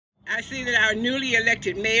I see that our newly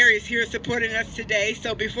elected mayor is here supporting us today.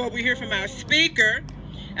 So before we hear from our speaker,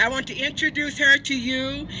 I want to introduce her to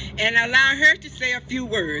you and allow her to say a few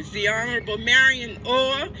words. The Honorable Marian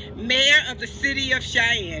Orr, Mayor of the City of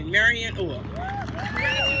Cheyenne. Marian Orr.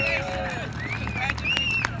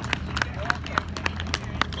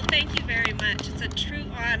 Well, thank you very much. It's a true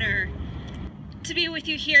honor to be with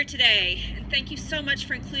you here today, and thank you so much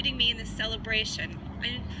for including me in this celebration.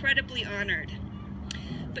 I'm incredibly honored.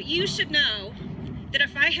 But you should know that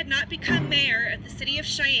if I had not become mayor of the City of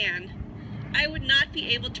Cheyenne, I would not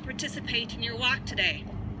be able to participate in your walk today.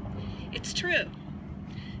 It's true,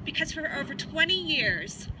 because for over 20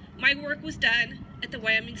 years, my work was done at the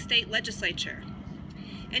Wyoming State Legislature.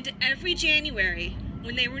 And every January,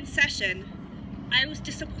 when they were in session, I was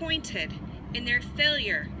disappointed in their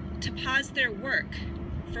failure to pause their work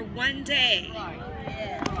for one day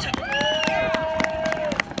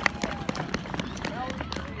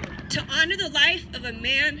to honor the life of a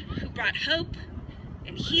man who brought hope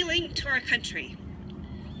and healing to our country.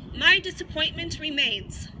 My disappointment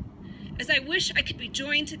remains, as I wish I could be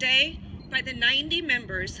joined today by the 90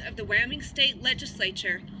 members of the Wyoming State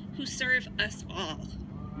Legislature who serve us all.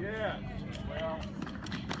 Yeah.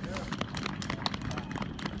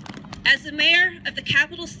 As the mayor of the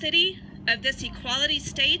capital city of this equality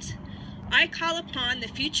state, I call upon the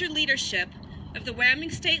future leadership of the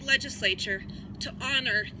Wyoming State Legislature to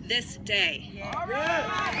honor this day.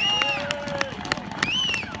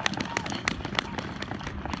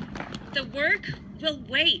 The work will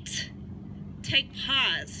wait. Take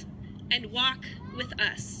pause and walk with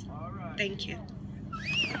us. Thank you.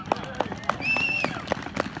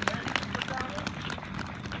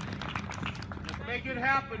 Make it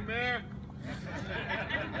happen, Mayor.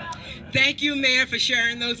 Thank you, Mayor, for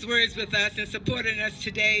sharing those words with us and supporting us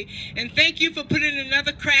today. And thank you for putting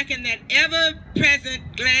another crack in that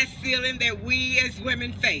ever-present glass ceiling that we as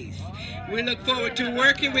women face. We look forward to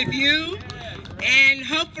working with you, and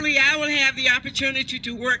hopefully I will have the opportunity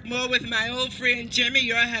to work more with my old friend Jimmy,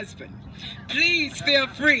 your husband. Please feel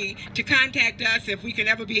free to contact us if we can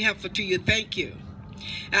ever be helpful to you. Thank you.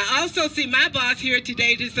 I also see my boss here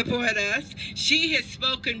today to support us. She has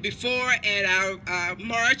spoken before at our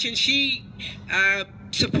march, and she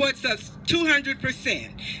supports us 200%.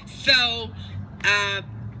 So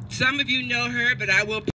some of you know her, but I will